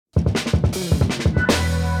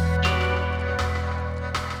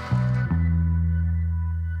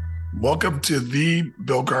Welcome to the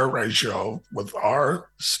Bill Cartwright Show with our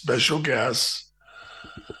special guest,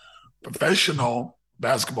 professional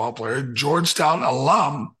basketball player, Georgetown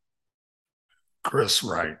alum, Chris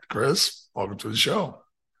Wright. Chris, welcome to the show.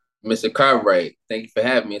 Mr. Cartwright, thank you for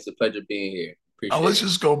having me. It's a pleasure being here. Now Appreciate let's it.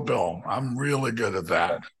 just go, Bill. I'm really good at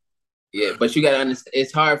that. Yeah, but you gotta understand,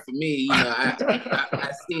 it's hard for me. I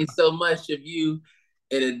seen so much of you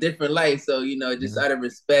in a different light. So, just out of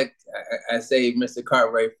respect, I say Mr.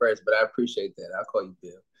 Cartwright first, but I appreciate that. I'll call you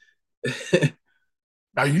Bill.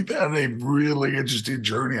 Now, you've had a really interesting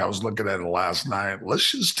journey. I was looking at it last night.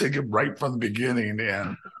 Let's just take it right from the beginning.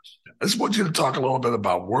 And I just want you to talk a little bit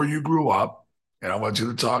about where you grew up. And I want you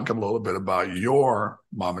to talk a little bit about your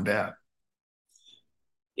mom and dad.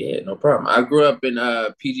 Yeah, no problem. I grew up in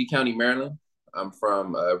PG County, Maryland. I'm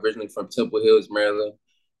from originally from Temple Hills, Maryland,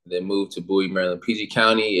 then moved to Bowie, Maryland. PG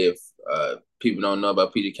County, if people don't know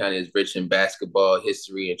about PG County, is rich in basketball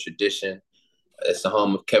history and tradition. It's the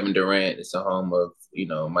home of Kevin Durant. It's the home of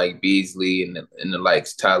Mike Beasley and the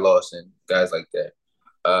likes, Ty Lawson, guys like that.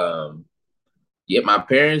 Yeah, my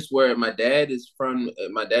parents were. My dad is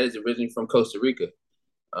originally from Costa Rica.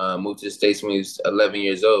 Moved to the States when he was 11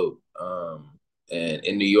 years old. And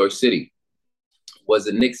in New York City, was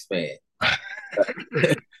a Knicks fan.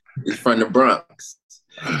 He's from the Bronx,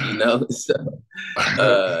 So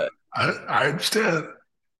I understand.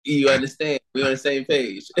 you understand? We're on the same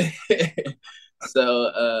page.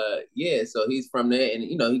 So he's from there, and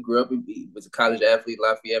he grew up. He was a college athlete,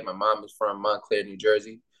 Lafayette. My mom is from Montclair, New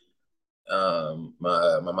Jersey. My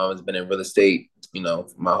mom has been in real estate,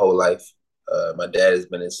 my whole life. My dad has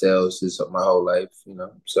been in sales my whole life,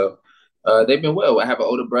 So they've been well. I have an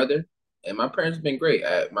older brother, and my parents have been great.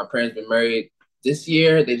 My parents been married this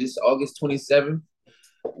year. They just August 27th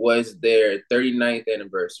was their 39th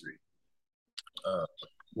anniversary.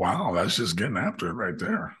 Wow, that's just getting after it right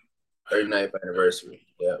there. 39th anniversary.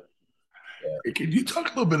 Yeah. Hey, can you talk a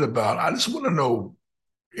little bit about? I just want to know,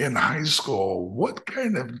 in high school, what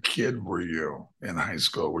kind of kid were you in high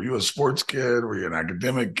school? Were you a sports kid? Were you an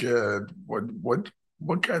academic kid?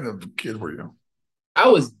 What kind of kid were you? I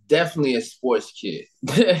was definitely a sports kid.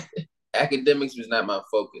 Academics was not my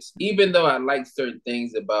focus. Even though I liked certain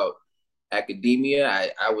things about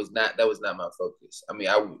academia, I was not. That was not my focus. I mean,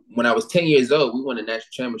 when I was 10 years old, we won a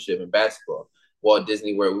national championship in basketball. Walt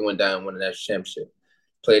Disney World. We went down and won a national championship.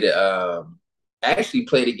 Played it. Actually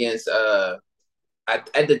played against.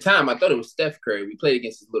 At the time, I thought it was Steph Curry. We played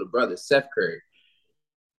against his little brother, Steph Curry.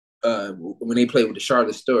 When they played with the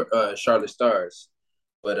Charlotte Stars.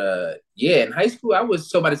 But yeah, in high school,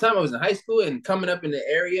 by the time I was in high school and coming up in the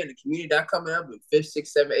area and the community, I coming up in fifth,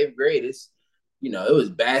 sixth, seventh, eighth grade, it was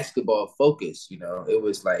basketball focused. It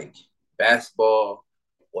was like basketball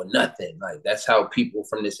or nothing. Like that's how people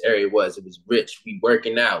from this area was. It was rich. We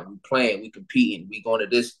working out, we playing, we competing, we going to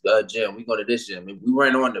this gym, we going to this gym. And we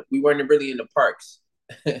weren't really in the parks.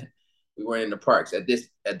 We weren't in the parks at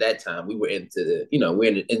that time. We were into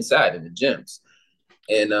we're inside in the gyms.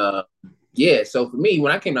 And yeah, so for me,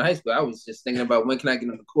 when I came to high school, I was just thinking about when can I get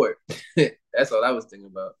on the court. That's all I was thinking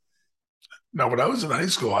about. Now, when I was in high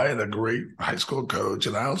school, I had a great high school coach,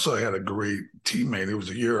 and I also had a great teammate who was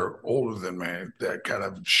a year older than me that kind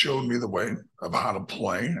of showed me the way of how to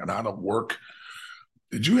play and how to work.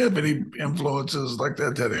 Did you have any influences like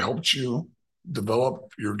that that helped you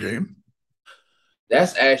develop your game?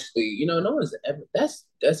 That's actually, no one's ever. That's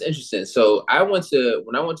interesting. So when I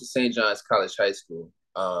went to St. John's College High School.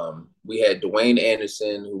 We had Dwayne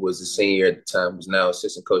Anderson, who was a senior at the time, who's now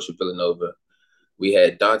assistant coach at Villanova. We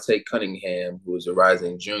had Dante Cunningham, who was a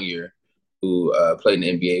rising junior, who played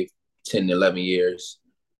in the NBA 10, 11 years,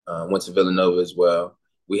 went to Villanova as well.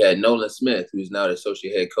 We had Nolan Smith, who's now the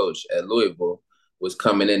associate head coach at Louisville, was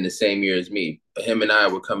coming in the same year as me. Him and I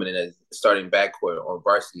were coming in as starting backcourt on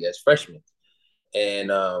varsity as freshmen.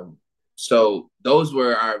 And so those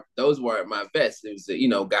were my best. It was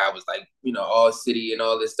guy was like, all city and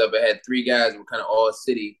all this stuff. I had three guys who were kind of all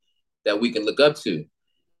city that we can look up to.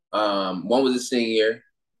 One was a senior,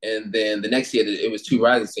 and then the next year it was two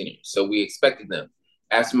rising seniors. So we expected them.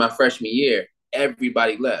 After my freshman year,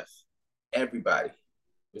 everybody left. Everybody.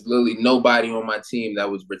 There's literally nobody on my team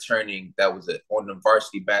that was returning that was on the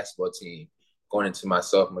varsity basketball team going into my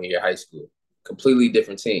sophomore year of high school. Completely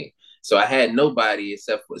different team. So I had nobody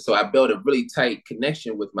so I built a really tight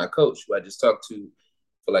connection with my coach, who I just talked to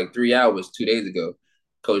for like 3 hours 2 days ago,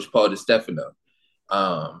 Coach Paul DiStefano.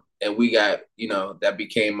 And we got, that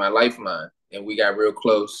became my lifeline, and we got real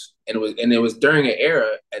close. And it was during an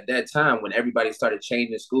era at that time when everybody started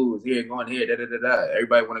changing schools here, going here, da da da da.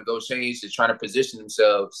 Everybody want to go change to trying to position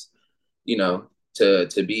themselves,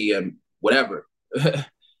 to be whatever.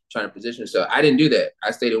 trying to position himself. I didn't do that.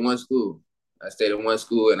 I stayed in one school.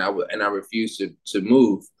 And I refused to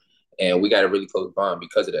move, and we got a really close bond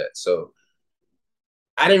because of that. So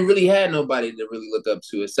I didn't really have nobody to really look up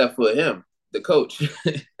to except for him, the coach.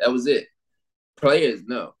 That was it. Players,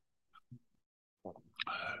 no.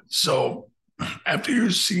 So after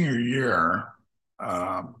your senior year,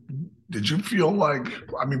 did you feel like,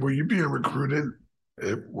 I mean, were you being recruited?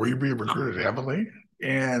 Were you being recruited heavily?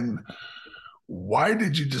 And why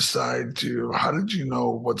did you decide to, how did you know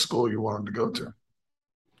what school you wanted to go to?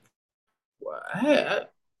 Well, I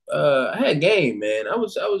had game, man.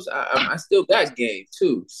 I still got game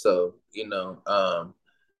too. So,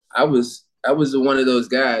 I was one of those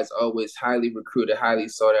guys always highly recruited, highly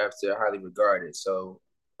sought after, highly regarded. So,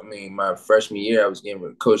 I mean, my freshman year, I was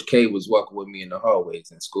getting Coach K was walking with me in the hallways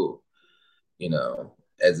in school,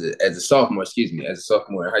 as a sophomore, as a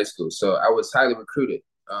sophomore in high school. So I was highly recruited.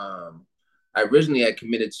 I originally had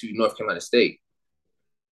committed to North Carolina State.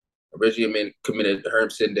 Originally committed to Herm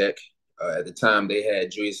Sendek. At the time, they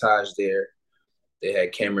had Julius Hodge there. They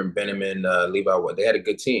had Cameron Benjamin, Levi Watt. They had a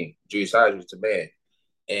good team. Julius Hodge was the man.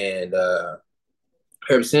 And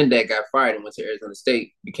Herb Sendek got fired and went to Arizona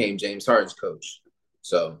State, became James Harden's coach.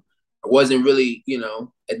 So I wasn't really,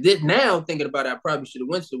 now thinking about it, I probably should have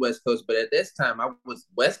went to the West Coast, but at this time I was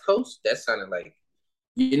West Coast. That sounded like,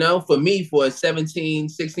 for me, for a 17,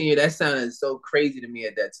 16 year, that sounded so crazy to me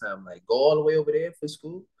at that time. Like, go all the way over there for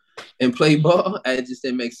school and play ball. It just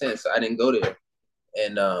didn't make sense. So I didn't go there.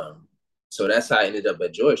 And so that's how I ended up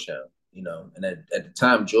at Georgetown, and at the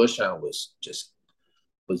time, Georgetown was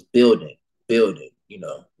building,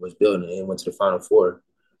 and went to the Final Four.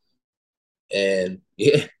 And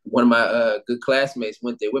yeah, one of my good classmates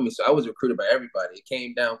went there with me. So I was recruited by everybody. It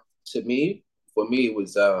came down to me. For me, it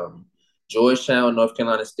was Georgetown, North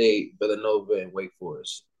Carolina State, Villanova, and Wake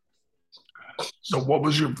Forest. So what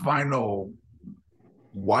was your final,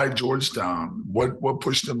 why Georgetown? What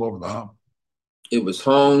pushed them over the hump? It was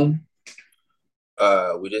home.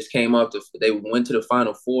 We just came up they went to the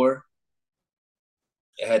Final Four.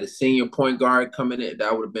 It had a senior point guard coming in.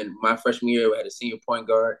 That would have been my freshman year. We had a senior point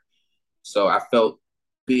guard. So I felt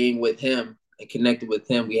being with him and connected with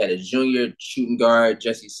him. We had a junior shooting guard,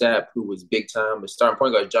 Jesse Sapp, who was big time. The starting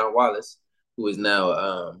point guard, John Wallace, who is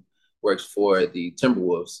now works for the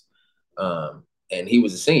Timberwolves. And he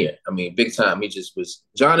was a senior. I mean, big time.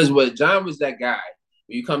 John was that guy.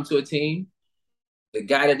 When you come to a team, the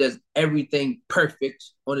guy that does everything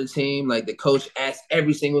perfect on the team, like the coach asks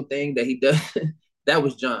every single thing that he does. That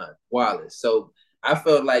was John Wallace. So I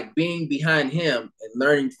felt like being behind him and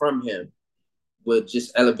learning from him would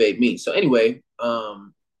just elevate me. So anyway,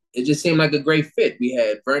 it just seemed like a great fit. We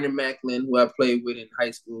had Vernon Macklin, who I played with in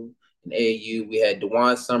high school in AAU. We had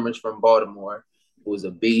DeJuan Summers from Baltimore, who was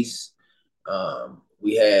a beast.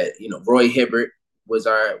 We had, Roy Hibbert was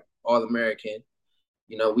our All-American.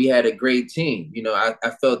 We had a great team.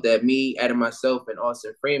 I felt that me adding myself and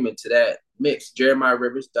Austin Freeman to that mix. Jeremiah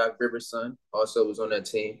Rivers, Doc Rivers' son, also was on that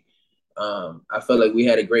team. I felt like we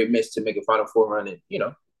had a great mix to make a Final Four run and,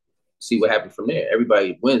 see what happened from there.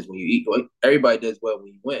 Everybody wins when you eat. Everybody does well when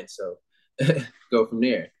you win. So go from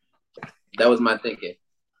there. That was my thinking.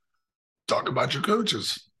 Talk about your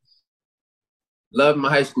coaches. Love my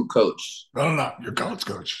high school coach. No, your college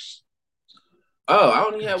coaches. Oh, I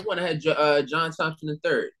only had one. I had John Thompson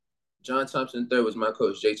III. John Thompson III was my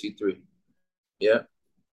coach, JT3. Yeah.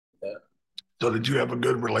 So did you have a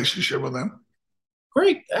good relationship with him?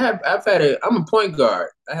 Great. I'm a point guard.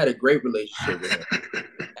 I had a great relationship with him.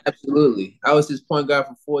 Absolutely. I was his point guard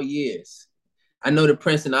for 4 years. I know the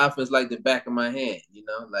Princeton offense like the back of my hand,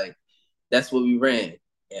 like that's what we ran.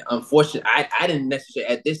 And unfortunately, I didn't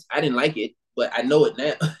necessarily I didn't like it, but I know it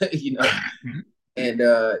now, And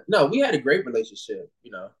no, we had a great relationship,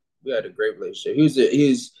 We had a great relationship. He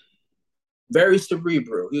was very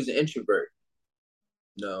cerebral. He was an introvert,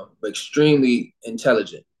 but extremely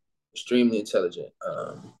intelligent.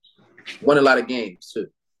 Won a lot of games too.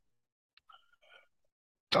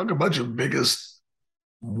 Talk about your biggest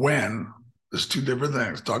win. There's two different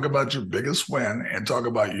things. Talk about your biggest win and talk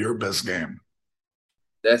about your best game.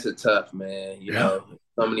 That's a tough, man.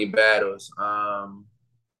 So many battles. I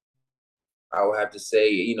would have to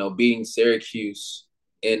say, beating Syracuse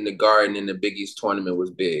in the Garden in the Big East tournament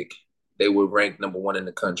was big. They were ranked number 1 in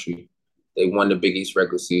the country. They won the Big East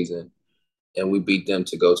regular season, and we beat them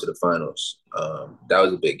to go to the finals. That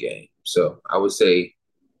was a big game. So I would say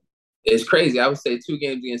it's crazy. I would say 2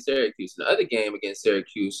 games against Syracuse. And the other game against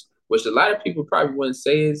Syracuse, which a lot of people probably wouldn't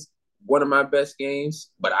say is one of my best games,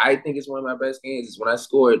 but I think it's one of my best games, is when I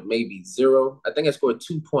scored maybe 0. I think I scored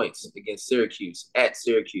 2 points against Syracuse, at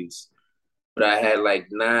Syracuse. but I had like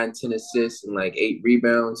 9, 10 assists and like 8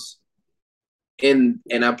 rebounds. And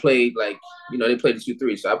I played like, they played the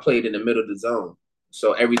 2-3. So I played in the middle of the zone.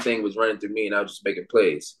 So everything was running through me and I was just making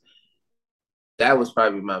plays. That was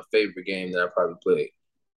probably my favorite game that I probably played.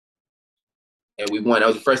 And we won. That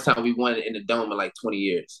was the first time we won in the dome in like 20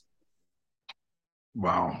 years.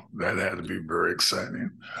 Wow, that had to be very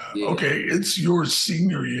exciting. Yeah. Okay, it's your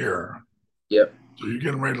senior year. Yep. So you're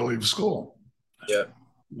getting ready to leave school. Yep.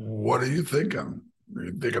 What are you thinking? Are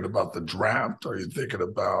you thinking about the draft? Are you thinking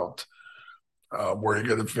about where you're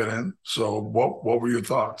going to fit in? So what were your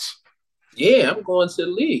thoughts? Yeah, I'm going to the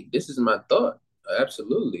league. This is my thought.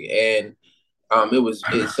 Absolutely. And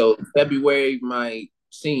so February, my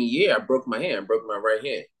senior year, I broke my hand, broke my right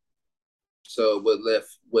hand. So we're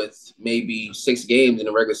left with maybe 6 games in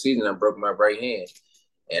the regular season. I broke my right hand,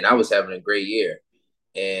 and I was having a great year.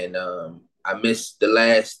 And I missed the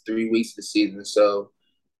last 3 weeks of the season. So,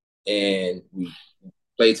 and we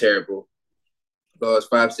played terrible. Lost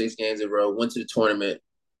 5, 6 games in a row. Went to the tournament.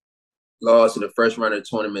 Lost in the first round of the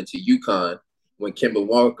tournament to UConn when Kemba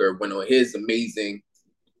Walker went on his amazing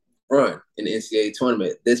run in the NCAA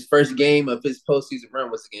tournament. This first game of his postseason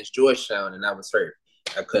run was against Georgetown, and I was hurt.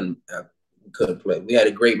 I couldn't play. We had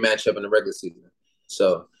a great matchup in the regular season.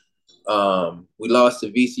 So we lost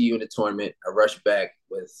to VCU in the tournament. I rushed back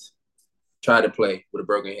tried to play with a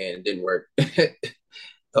broken hand. It didn't work.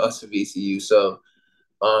 Lost to VCU. So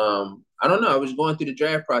I don't know. I was going through the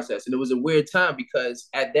draft process, and it was a weird time because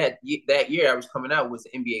at that year I was coming out was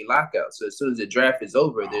the NBA lockout. So as soon as the draft is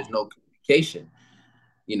over, there's no communication.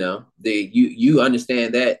 You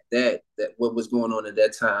understand that what was going on at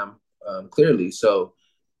that time clearly. So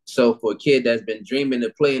for a kid that's been dreaming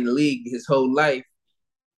of playing the league his whole life,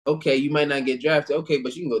 okay, you might not get drafted. Okay,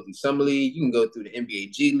 but you can go through summer league, you can go through the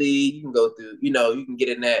NBA G League, you can go through, you can get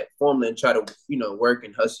in that formula and try to, work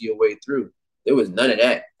and hustle your way through. There was none of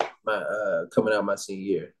that coming out my senior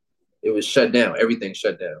year. It was shut down. Everything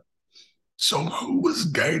shut down. So who was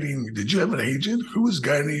guiding? Did you have an agent? Who was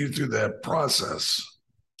guiding you through that process?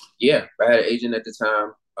 Yeah, I had an agent at the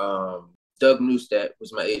time. Doug Neustadt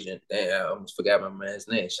was my agent. Dang, I almost forgot my man's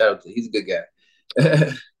name. Shout out to he's a good guy.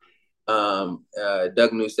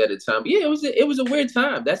 Doug Neustadt at the time. Yeah, it was a weird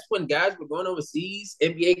time. That's when guys were going overseas.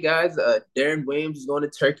 NBA guys. Darren Williams was going to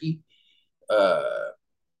Turkey.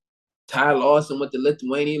 Ty Lawson went to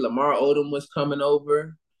Lithuania. Lamar Odom was coming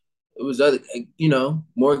over. It was other,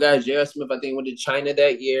 more guys. J.R. Smith, I think, went to China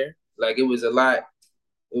that year. Like it was a lot.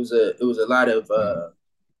 It was a lot of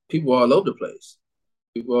people all over the place.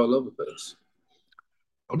 People all over the place.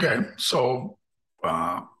 Okay, so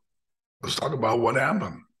let's talk about what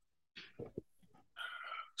happened.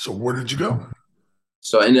 So where did you go?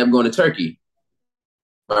 So I ended up going to Turkey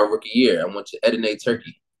my rookie year. I went to Edirne,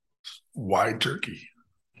 Turkey. Why Turkey?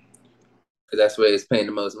 Because that's where it's paying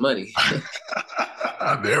the most money.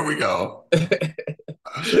 There we go.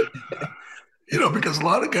 Because a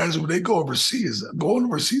lot of guys, when they go overseas, going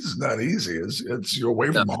overseas is not easy. It's you're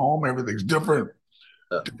away from home. Everything's different.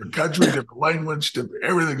 Different country, different language,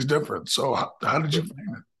 everything's different. So how did you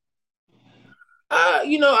find it?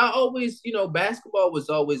 I always, basketball was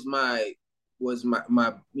always my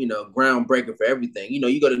groundbreaker for everything.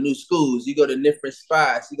 You go to new schools, you go to different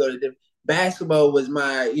spots, you go to different. Basketball was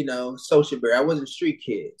my, social bear. I wasn't a street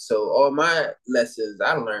kid, so all my lessons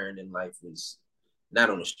I learned in life was not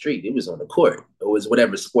on the street. It was on the court. It was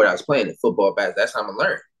whatever sport I was playing in, football, basketball. That's how I'm gonna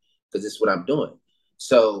learn because it's what I'm doing.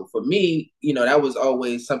 So for me, that was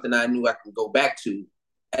always something I knew I could go back to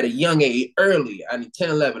at a young age, early. I mean, 10,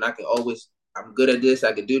 11, I'm good at this.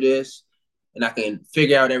 I can do this, and I can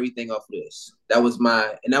figure out everything off of this. That was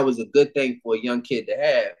a good thing for a young kid to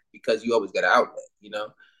have because you always got an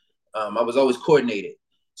outlet, I was always coordinated.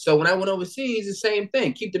 So when I went overseas, the same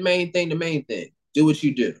thing. Keep the main thing. Do what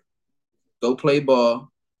you do. Go play ball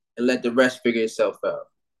and let the rest figure itself out.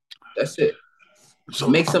 That's it. So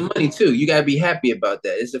make some money too. You gotta be happy about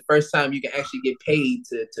that. It's the first time you can actually get paid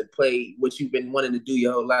to play what you've been wanting to do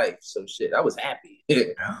your whole life. So shit, I was happy.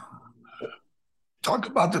 Yeah. Talk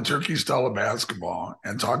about the Turkey style of basketball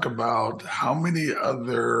and talk about how many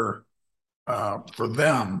other, for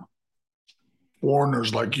them,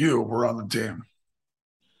 foreigners like you were on the team.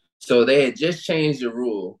 So they had just changed the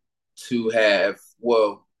rule to have,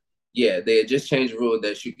 they had just changed the rule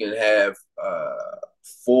that you can have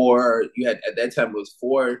four. You had at that time it was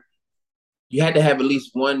four. You had to have at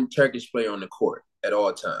least one Turkish player on the court at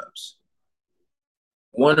all times.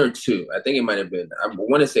 One or two. I think it might have been. I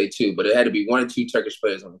want to say two, but it had to be one or two Turkish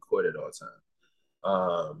players on the court at all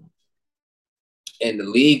times. And the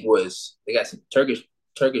league they got some Turkish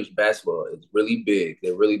basketball is really big.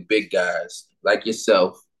 They're really big guys like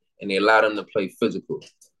yourself, and they allow them to play physical,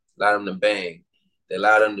 allow them to bang. They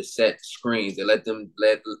allow them to set screens. They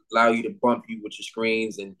allow you to bump you with your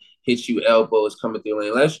screens and hit you elbows coming through and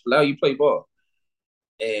allow you to play ball.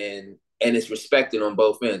 And it's respected on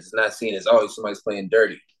both ends. It's not seen as always somebody's playing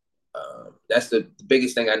dirty. That's the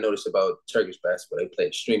biggest thing I noticed about Turkish basketball. They play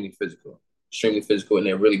extremely physical, and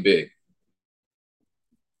they're really big.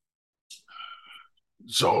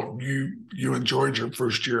 So you enjoyed your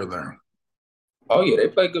first year there? Oh yeah, they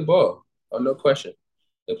play good ball. Oh, no question.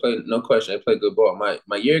 They play good ball.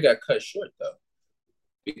 My year got cut short though,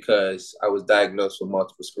 because I was diagnosed with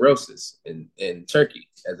multiple sclerosis in Turkey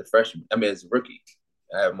as a freshman. I mean, as a rookie,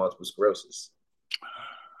 I have multiple sclerosis.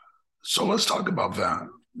 So let's talk about that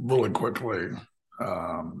really quickly.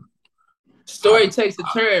 Story takes a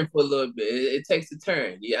turn for a little bit. It takes a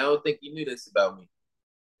turn. Yeah, I don't think you knew this about me.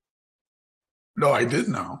 No, I did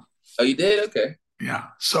know. Oh, you did? Okay. Yeah.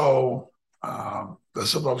 So that's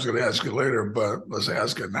something I was going to ask you later, but let's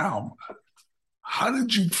ask it now. How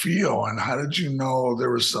did you feel, and how did you know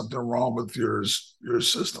there was something wrong with your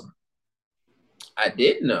system? I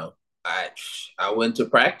did know. I went to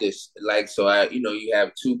practice. Like, so you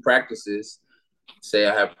have 2 practices. Say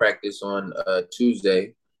I have practice on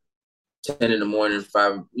Tuesday, 10 in the morning,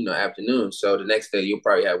 5, afternoon. So the next day you'll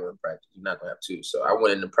probably have 1 practice. You're not gonna have 2. So I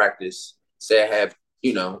went into practice. Say I have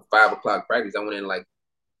 5 o'clock practice. I went in like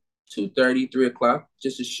 2:30, 3 o'clock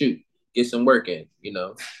just to shoot, get some work in.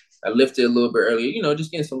 I lifted a little bit earlier.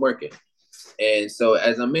 Just getting some work in. And so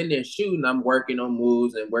as I'm in there shooting, I'm working on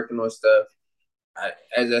moves and working on stuff.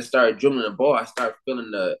 As I started dribbling the ball, I start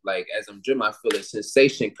feeling as I'm dribbling, I feel a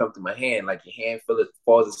sensation come through my hand, like your hand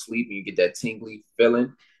falls asleep and you get that tingly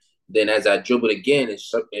feeling. Then as I dribbled again, it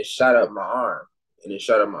shot up my arm, and I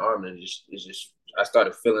started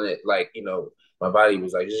feeling it my body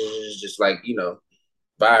was like just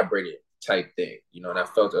vibrated type thing, and I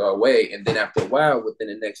felt it all the way. And then after a while, within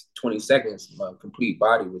the next 20 seconds, my complete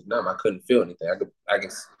body was numb. I couldn't feel anything. I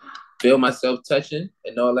could feel myself touching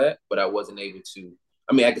and all that, but I wasn't able to.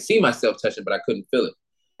 I mean, I could see myself touching, but I couldn't feel it.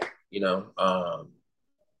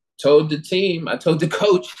 Told the team, I told the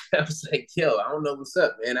coach, I was like, yo, I don't know what's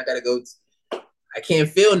up, man. I gotta go. I can't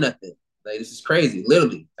feel nothing. Like, this is crazy.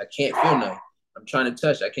 Literally, I can't feel nothing. I'm trying to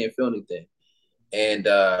touch. I can't feel anything. And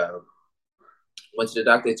went to the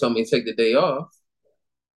doctor. They told me to take the day off.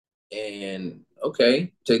 And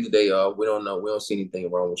okay, take the day off. We don't know. We don't see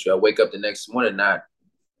anything wrong with you. I wake up the next morning not,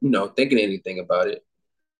 thinking anything about it.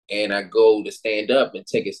 And I go to stand up and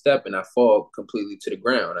take a step, and I fall completely to the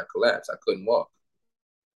ground. I collapse. I couldn't walk.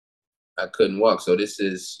 So this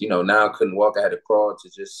is, now I couldn't walk. I had to crawl to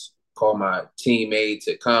just call my teammate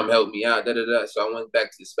to come help me out. So I went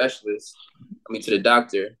back to to the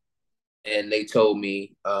doctor, and they told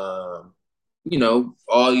me, all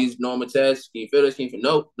these normal tests. Can you feel this? Can you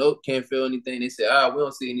feel? Nope, can't feel anything. They said, we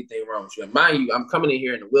don't see anything wrong with you. And mind you, I'm coming in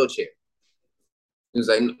here in a wheelchair. It was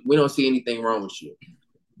like, we don't see anything wrong with you,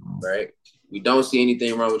 right? We don't see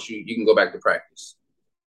anything wrong with you. You can go back to practice.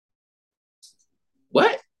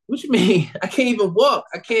 What? What you mean? I can't even walk.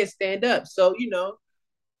 I can't stand up. So,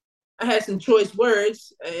 I had some choice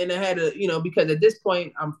words, and I had to, because at this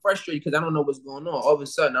point I'm frustrated because I don't know what's going on. All of a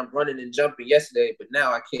sudden I'm running and jumping yesterday, but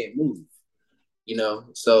now I can't move,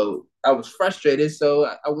 So I was frustrated. So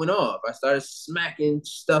I went off. I started smacking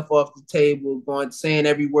stuff off the table, saying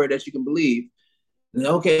every word that you can believe. And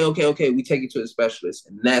okay. We take you to a specialist.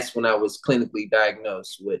 And that's when I was clinically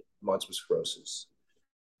diagnosed with multiple sclerosis.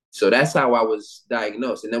 So that's how I was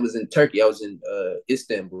diagnosed. And that was in Turkey. I was in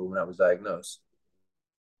Istanbul when I was diagnosed.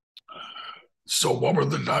 So what were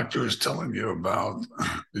the doctors telling you about?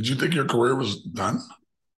 Did you think your career was done?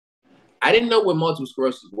 I didn't know what multiple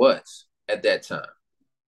sclerosis was at that time.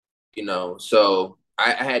 So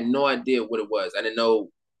I had no idea what it was. I didn't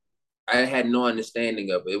know. I had no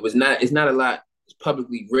understanding of it. It's not a lot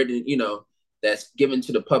publicly written, that's given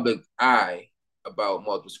to the public eye about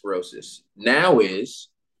multiple sclerosis. Now it's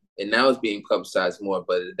being publicized more.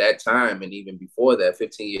 But at that time, and even before that,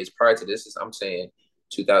 15 years prior to this, I'm saying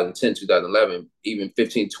 2010, 2011, even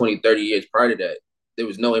 15, 20, 30 years prior to that, there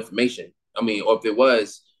was no information. I mean, or if it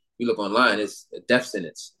was, you look online, it's a death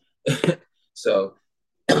sentence. So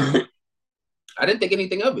I didn't think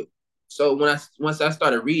anything of it. So once I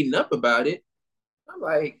started reading up about it, I'm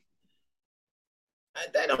like,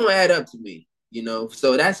 that don't add up to me,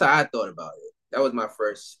 So that's how I thought about it. That was my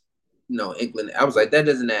first, inkling. I was like, that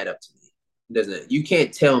doesn't add up to me. It doesn't. You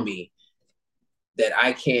can't tell me that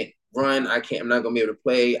I can't run. I'm not gonna be able to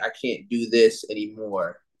play. I can't do this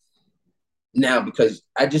anymore now because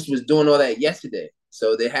I just was doing all that yesterday.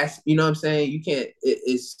 So there has, you know what I'm saying? You can't.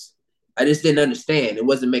 I just didn't understand. It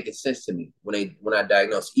wasn't making sense to me when I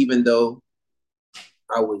diagnosed, even though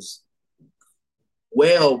I was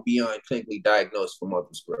well beyond clinically diagnosed for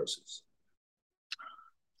multiple sclerosis.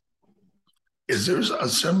 Is there a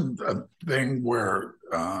thing where,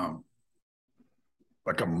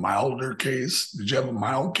 like a milder case? Did you have a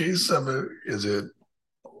mild case of it? Is it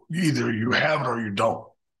either you have it or you don't?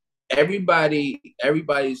 Everybody's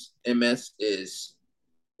MS is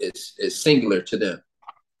singular to them.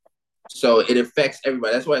 So it affects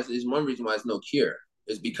everybody. That's why it's one reason why it's no cure.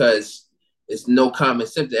 Is because it's no common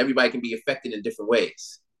symptom. Everybody can be affected in different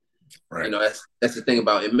ways. Right. You know, that's the thing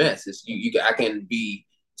about MS. Is I can be,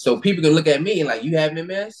 so people can look at me like, you have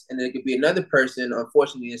MS, and there could be another person,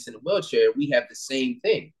 unfortunately, that's in a wheelchair. We have the same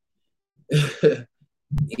thing.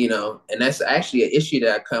 You know, and that's actually an issue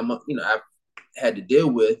that I've had to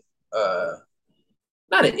deal with.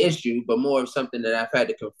 Not an issue, but more of something that I've had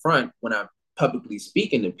to confront when I'm publicly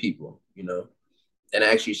speaking to people, you know, and I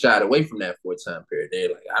actually shied away from that for a time period. They're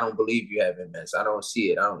like, I don't believe you have MS. I don't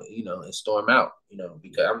see it. I don't, you know, and storm out, you know,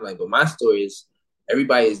 because I'm like, but my story is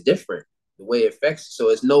everybody is different, the way it affects. So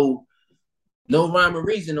it's no rhyme or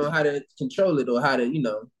reason on how to control it or how to, you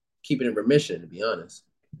know, keep it in remission, to be honest.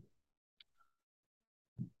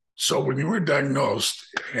 So when you were diagnosed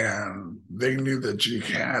and they knew that you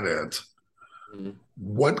had it, mm-hmm.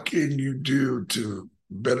 What can you do to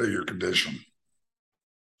better your condition?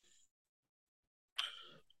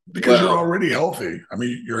 Because you're already healthy. I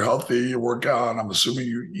mean, you're healthy, you work out, I'm assuming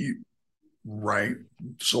you eat right.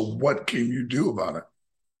 So what can you do about it?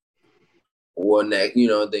 Well, you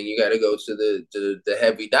know, then you got to go to the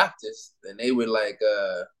heavy doctors. And they were like,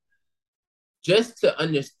 just to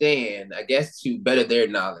understand, I guess, to better their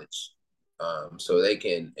knowledge, so they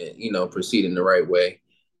can, you know, proceed in the right way.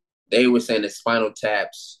 They were saying that spinal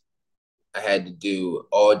taps, I had to do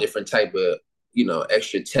all different type of, you know,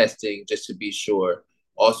 extra testing just to be sure.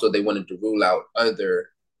 Also, they wanted to rule out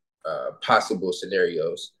other possible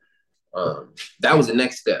scenarios. That was the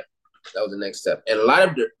next step. And a lot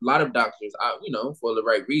of doctors, you know, for the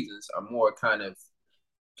right reasons, are more kind of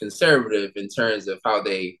conservative in terms of how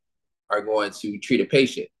they are going to treat a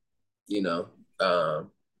patient, you know.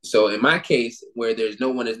 So in my case, where there's no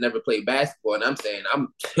one that's never played basketball, and I'm saying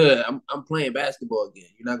I'm playing basketball again.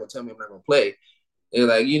 You're not gonna tell me I'm not gonna play. They're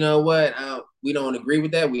like, you know what? We don't agree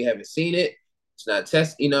with that. We haven't seen it. It's not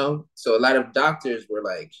test, you know. So a lot of doctors were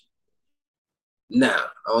like, nah,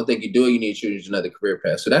 I don't think you do it. You need to choose another career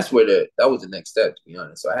path. So that's where that was the next step, to be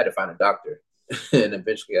honest. So I had to find a doctor, and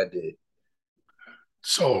eventually I did.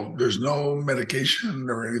 So there's no medication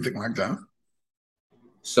or anything like that?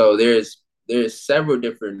 So there's several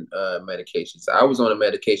different medications. I was on a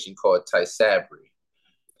medication called Tysabri.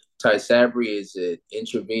 Tysabri is an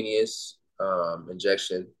intravenous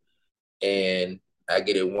injection, and I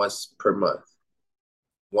get it once per month,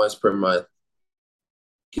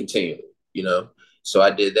 continually, you know? So I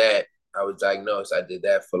did that. I was diagnosed. I did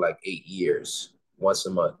that for like 8 years, once a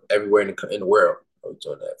month, everywhere in the world. I was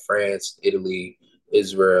doing that. France, Italy,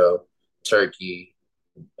 Israel, Turkey,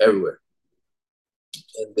 everywhere.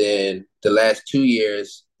 And then the last 2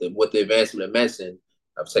 years, with the advancement of medicine,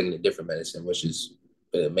 I've taken a different medicine, which has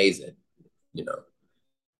been amazing, you know.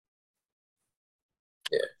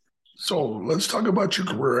 Yeah. So let's talk about your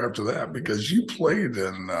career after that, because you played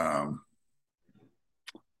in a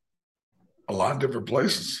lot of different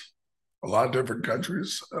places, a lot of different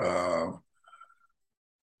countries.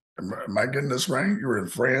 Am I getting this right? You were in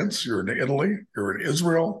France, you were in Italy, you were in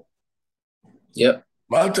Israel. Yep.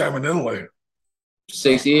 A lot of time in Italy.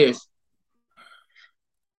 6 years.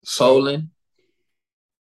 Poland.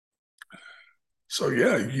 So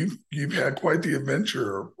yeah, you've had quite the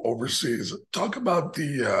adventure overseas. Talk about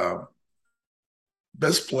the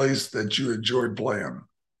best place that you enjoyed playing.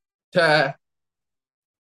 Best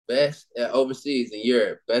overseas in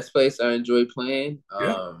Europe. Best place I enjoy playing.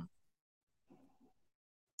 Yeah.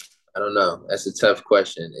 I don't know. That's a tough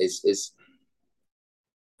question. It's.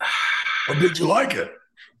 Or did you like it?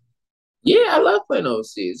 Yeah, I love playing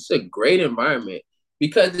overseas. It's a great environment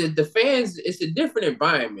because the fans. It's a different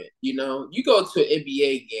environment. You know, you go to an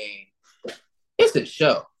NBA game. It's a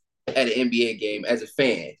show at an NBA game as a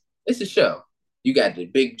fan. It's a show. You got the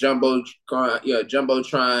big jumbotron.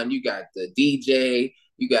 You got the DJ.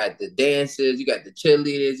 You got the dancers. You got the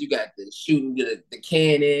cheerleaders. You got the shooting the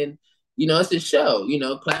cannon. You know, it's a show. You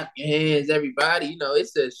know, clap your hands, everybody. You know,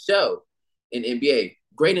 it's a show in NBA.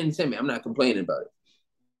 Great entertainment. I'm not complaining about it.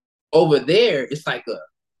 Over there, it's like a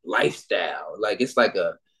lifestyle. Like it's like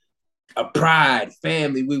a pride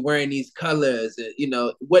family. We wearing these colors. And, you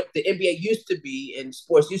know, what the NBA used to be and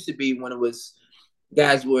sports used to be when it was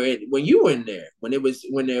guys were when you were in there, when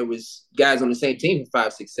there was guys on the same team for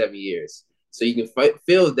 5, 6, 7 years. So you can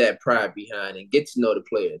feel that pride behind and get to know the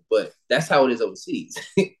players. But that's how it is overseas.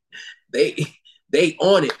 they they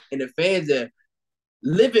on it, and the fans are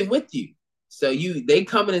living with you. So they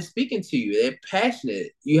coming and speaking to you. They're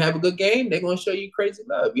passionate. You have a good game, they're gonna show you crazy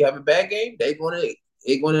love. You have a bad game, they're gonna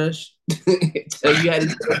tell you had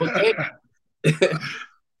a terrible game.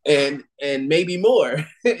 and maybe more,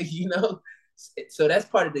 you know. So that's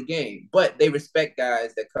part of the game. But they respect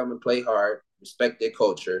guys that come and play hard, respect their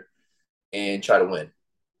culture, and try to win.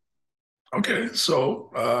 Okay,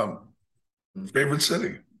 so favorite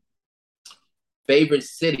city? Favorite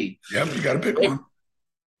city? Yep, you got to pick one.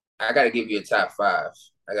 I got to give you a top five.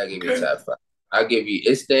 You a top five. I'll give you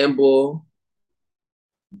Istanbul,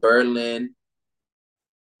 Berlin,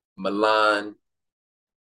 Milan,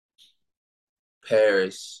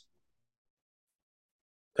 Paris.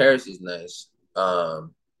 Paris is nice.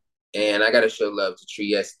 And I got to show love to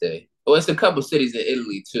Trieste. Oh, it's a couple cities in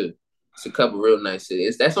Italy too. It's a couple real nice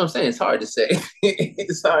cities. That's what I'm saying. It's hard to say.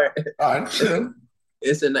 It's hard. I understand.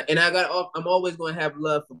 I'm always going to have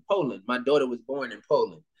love for Poland. My daughter was born in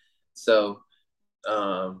Poland, so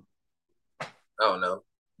I don't know.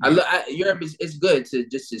 Europe it's good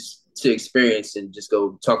to experience and just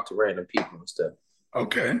go talk to random people and stuff.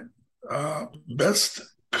 Okay, best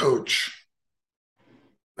coach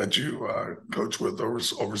that you coach with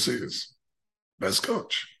overseas? Best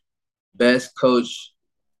coach. Best coach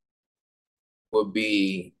would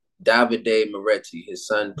be Davide Moretti. His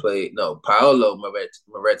son played Paolo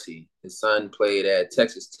Moretti. His son played at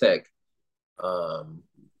Texas Tech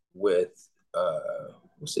with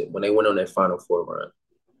what's it when they went on that Final Four run.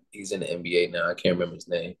 He's in the NBA now. I can't remember his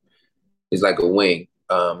name. He's like a wing.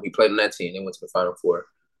 He played on that team. They went to the Final Four.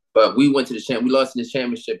 But we went to we lost in the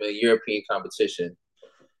championship in a European competition.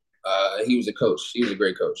 He was a coach. He was a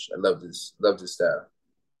great coach. I loved his style.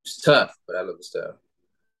 It's tough, but I love his style.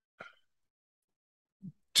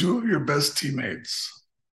 Two of your best teammates.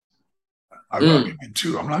 I'll give you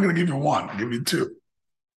two. I'm not going to give you one. I'll give you two.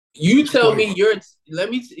 You tell me your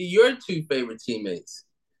two favorite teammates.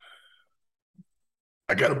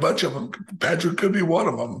 I got a bunch of them. Patrick could be one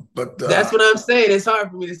of them, but that's what I'm saying. It's hard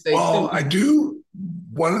for me to say. Well, I do.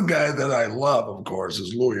 One guy that I love, of course,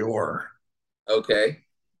 is Louis Orr. Okay.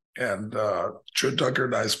 And Trent Tucker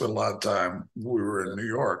and I spent a lot of time. We were in New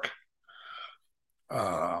York.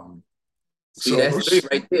 See, that's three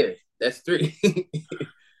right there. That's three.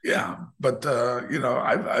 Yeah, but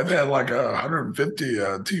I've had like 150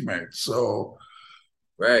 teammates. So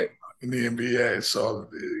right in the NBA. So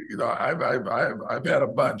I've had a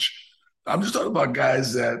bunch. I'm just talking about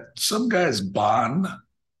guys that some guys bond,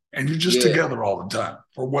 and you're just together all the time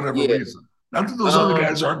for whatever reason. Not that those other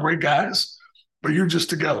guys aren't great guys, but you're just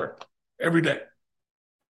together every day.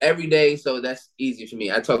 Every day, so that's easy for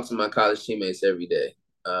me. I talk to my college teammates every day.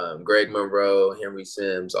 Greg Monroe, Henry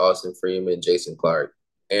Sims, Austin Freeman, Jason Clark,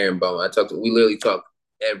 Aaron Bone. We literally talk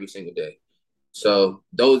every single day. So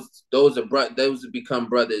those have become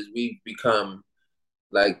brothers. We've become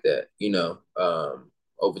like that,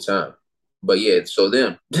 over time. But yeah, so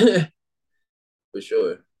them for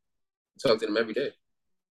sure. Talk to them every day.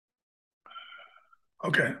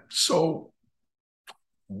 Okay, so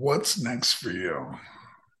what's next for you?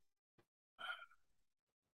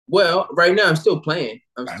 Well, right now I'm still playing.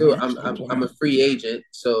 I'm a free agent.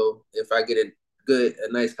 So if I get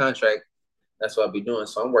a nice contract, that's what I'll be doing.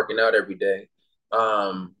 So I'm working out every day.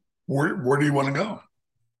 Where do you want to go?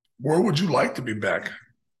 Where would you like to be back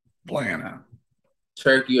playing at?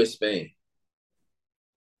 Turkey or Spain.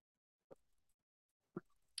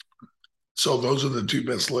 So those are the two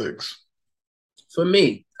best leagues. For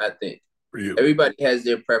me, I think. For you. Everybody has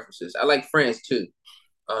their preferences. I like France too.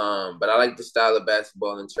 But I like the style of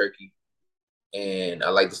basketball in Turkey. And I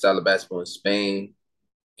like the style of basketball in Spain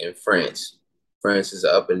and France. France is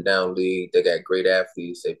an up and down league. They got great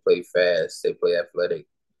athletes. They play fast. They play athletic.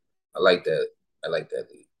 I like that. I like that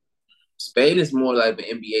league. Spain is more like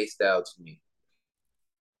an NBA style to me.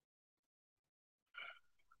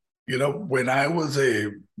 When I was a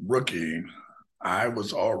rookie, I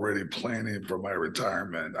was already planning for my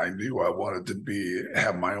retirement. I knew I wanted to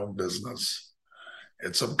have my own business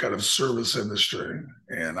in some kind of service industry.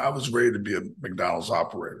 And I was ready to be a McDonald's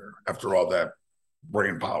operator after all that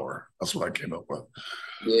brain power. That's what I came up with.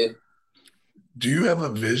 Yeah. Do you have a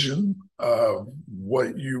vision of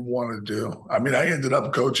what you want to do? I mean, I ended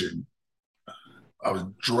up coaching. I was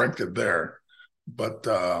directed there. But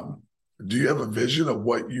do you have a vision of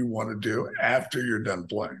what you want to do after you're done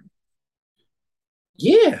playing?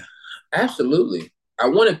 Yeah, absolutely. I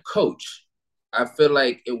want to coach. I feel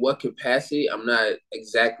like in what capacity, I'm not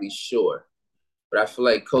exactly sure, but I feel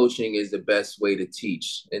like coaching is the best way to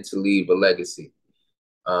teach and to leave a legacy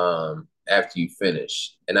after you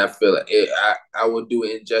finish. And I feel like I would do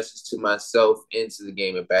injustice to myself into the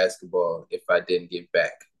game of basketball if I didn't give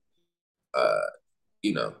back, uh,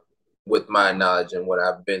 you know, with my knowledge and what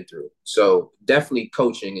I've been through. So definitely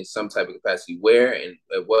coaching in some type of capacity. Where and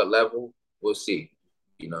at what level, we'll see.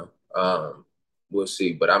 You know, we'll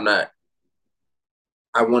see. But I'm not.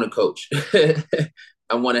 I want to coach.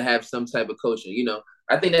 I want to have some type of coaching. You know,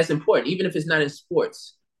 I think that's important, even if it's not in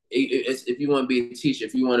sports. If you want to be a teacher,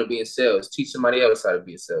 if you want to be in sales, teach somebody else how to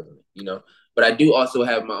be a salesman. You know, but I do also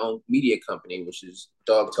have my own media company, which is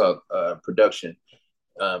Dog Talk Production,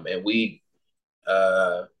 and we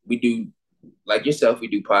do like yourself. We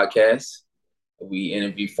do podcasts. We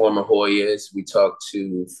interview former Hoyas. We talk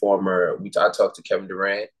to former. I talk to Kevin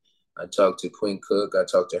Durant. I talked to Quinn Cook. I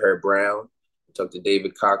talked to Herb Brown. I talked to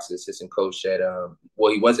David Cox, assistant coach at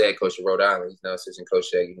he was a head coach at Rhode Island. He's now assistant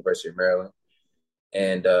coach at University of Maryland.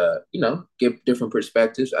 And give different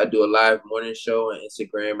perspectives. I do a live morning show on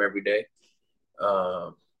Instagram every day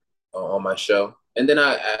on my show. And then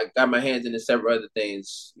I got my hands into several other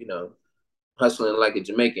things, you know, hustling like a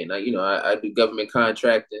Jamaican. I do government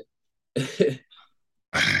contracting. You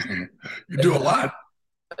do a lot.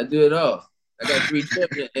 I do it all. I got 3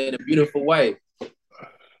 children and a beautiful wife.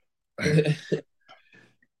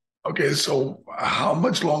 Okay, so how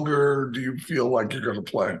much longer do you feel like you're going to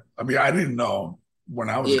play? I mean, I didn't know when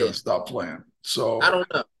I was going to stop playing. So I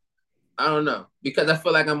don't know because I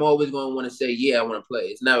feel like I'm always going to want to say, yeah, I want to play.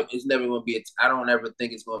 It's never going to be. I don't ever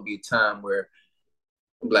think it's going to be a time where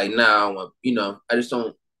I'm like, nah, I want. You know, I just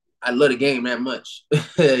don't. I love the game that much.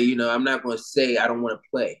 You know, I'm not going to say I don't want to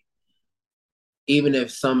play, even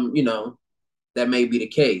if that may be the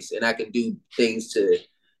case, and I can do things to.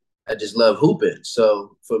 I just love hooping.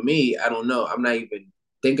 So for me, I don't know. I'm not even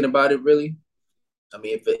thinking about it really. I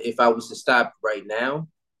mean, if I was to stop right now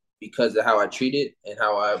because of how I treat it and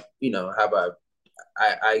how I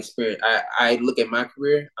experience, I look at my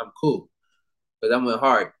career, I'm cool because I went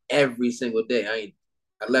hard every single day.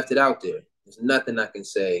 I left it out there. There's nothing I can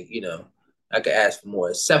say, I could ask for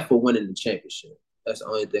more except for winning the championship. That's the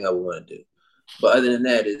only thing I would want to do. But other than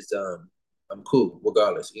that, I'm cool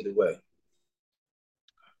regardless, either way.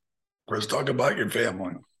 Let's talk about your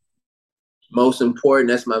family. Most important,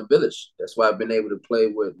 that's my village. That's why I've been able to play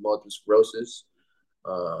with multiple sclerosis.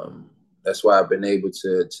 That's why I've been able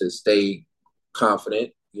to stay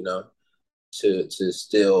confident, to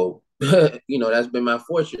still, that's been my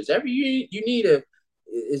fortress. Every year you need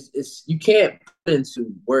you can't put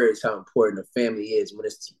into words how important a family is when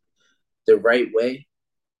it's the right way,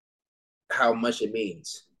 how much it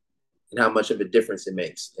means and how much of a difference it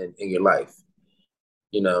makes in your life.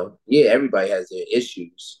 Yeah, everybody has their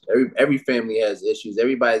issues. Every family has issues.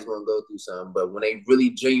 Everybody's going to go through something. But when they really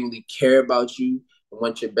genuinely care about you and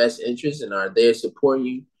want your best interest and are there supporting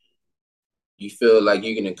you, you feel like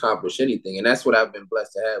you can accomplish anything. And that's what I've been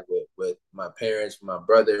blessed to have with my parents, my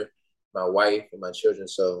brother, my wife, and my children.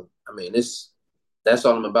 So, I mean, that's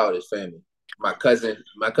all I'm about is family. My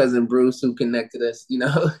cousin Bruce, who connected us,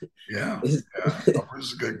 Yeah. Bruce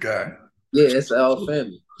is a good guy. Yeah, it's all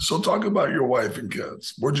family. So talk about your wife and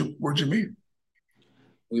kids. Where'd you meet?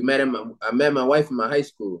 I met my wife in my high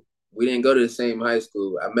school. We didn't go to the same high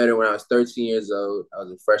school. I met her when I was 13 years old. I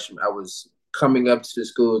was a freshman. I was coming up to the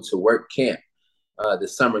school to work camp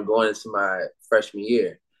this summer, going into my freshman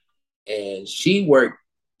year. And she worked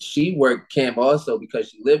camp also because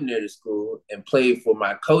she lived near the school and played for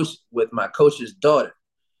my coach with my coach's daughter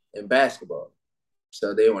in basketball.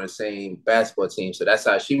 So they were on the same basketball team. So that's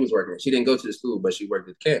how she was working. She didn't go to the school, but she worked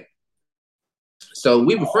at camp. So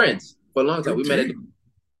we were friends for a long time. We met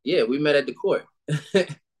at the court.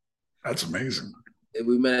 That's amazing.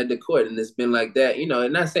 We met at the court, and it's been like that,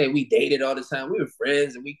 and not saying we dated all the time. We were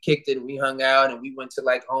friends, and we kicked it, and we hung out, and we went to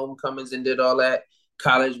like homecomings and did all that.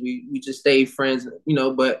 College, we just stayed friends,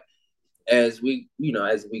 but as we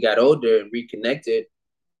got older and reconnected,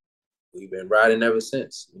 we've been riding ever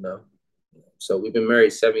since, So we've been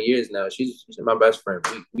married 7 years now. She's my best friend.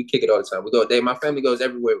 We kick it all the time. We go day. My family goes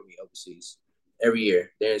everywhere with me overseas. Every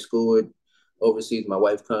year. They're in school overseas. My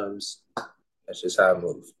wife comes. That's just how I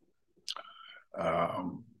move.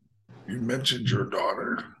 You mentioned your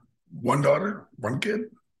daughter. One daughter? One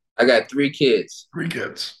kid? I got 3 kids. 3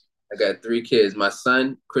 kids. I got 3 kids. My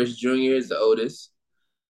son, Chris Jr., is the oldest.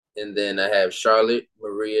 And then I have Charlotte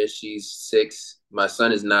Maria. She's 6. My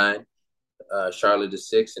son is 9. Charlotte is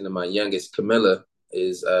 6, and then my youngest Camilla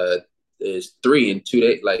is 3 in 2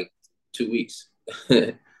 days, like 2 weeks.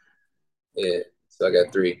 Yeah. So I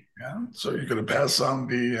got 3. Yeah. So you're going to pass on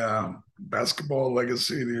the basketball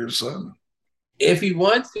legacy to your son? If he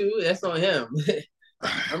wants to, that's on him.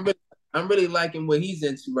 I'm really, I'm really liking what he's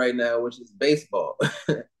into right now, which is baseball.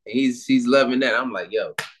 He's loving that. I'm like,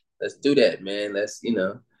 yo, let's do that, man. Let's.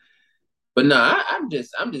 But no, I'm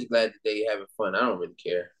just glad that they having fun. I don't really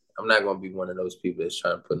care. I'm not gonna be one of those people that's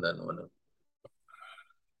trying to put nothing on them.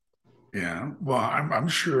 Yeah. Well, I'm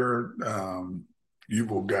sure you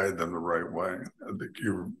will guide them the right way. I think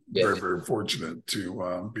you're very, Yes, very fortunate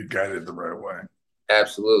to be guided the right way.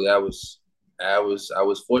 absolutely. I was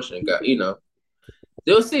fortunate.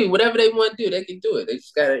 They'll see whatever they want to do. They can do it. They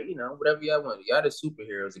just gotta, whatever y'all want. Y'all the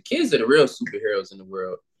superheroes. The kids are the real superheroes in the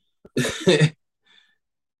world.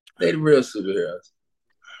 They the real superheroes.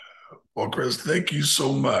 Well, Chris, thank you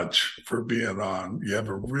so much for being on. You have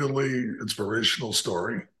a really inspirational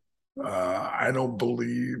story. I don't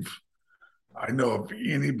believe I know of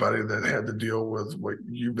anybody that had to deal with what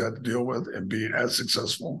you've had to deal with and be as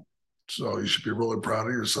successful. So you should be really proud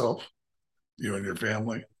of yourself, you and your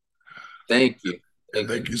family. Thank you. And Thank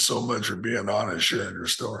you. thank you so much for being on and sharing your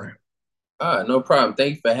story. No problem.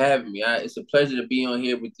 Thank you for having me. It's a pleasure to be on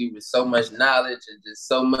here with you with so much knowledge and just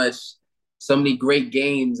so many great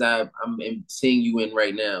games I'm seeing you in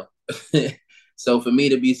right now. So for me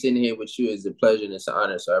to be sitting here with you is a pleasure and it's an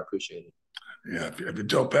honor. So I appreciate it. Yeah, if you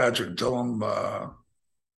tell Patrick, tell him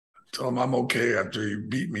I'm okay after he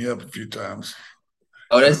beat me up a few times.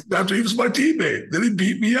 Oh, that's After he was my teammate, then he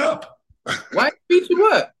beat me up. why he beat you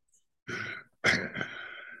up.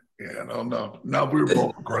 Yeah, no. Now we were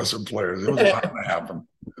both aggressive players. It was bound to happen.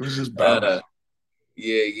 It was just bound.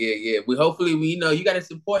 Yeah. You gotta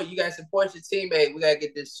support your teammate. We gotta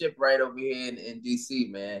get this ship right over here in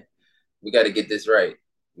DC, man. We gotta get this right.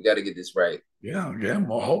 We gotta get this right. Yeah.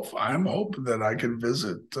 Well, I'm hoping that I can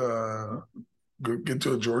visit, get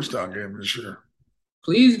to a Georgetown game this year.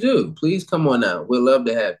 Please do. Please come on out. We'd love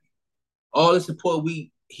to have you. All the support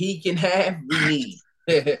he can have, we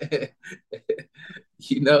need.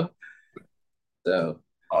 you know? So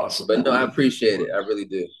Awesome. but no, I appreciate it. I really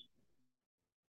do.